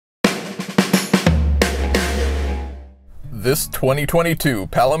This 2022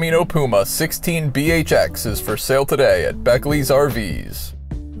 Palomino Puma 16 BHX is for sale today at Beckley's RVs.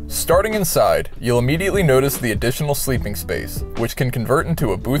 Starting inside, you'll immediately notice the additional sleeping space, which can convert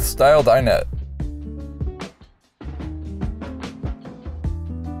into a booth-style dinette.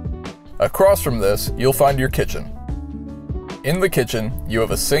 Across from this, you'll find your kitchen. In the kitchen, you have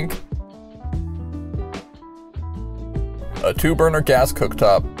a sink, a 2-burner gas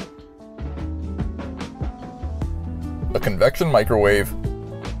cooktop, a convection microwave,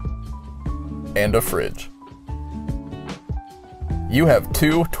 and a fridge. You have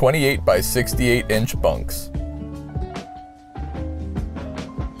two 28 by 68 inch bunks.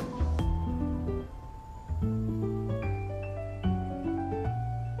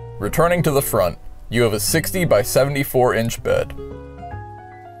 Returning to the front, you have a 60 by 74 inch bed.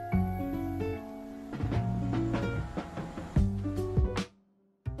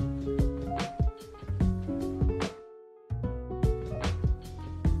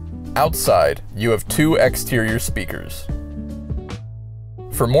 Outside, you have two exterior speakers.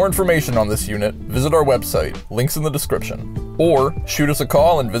 For more information on this unit, visit our website, links in the description, or shoot us a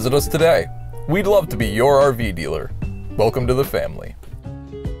call and visit us today. We'd love to be your RV dealer. Welcome to the family.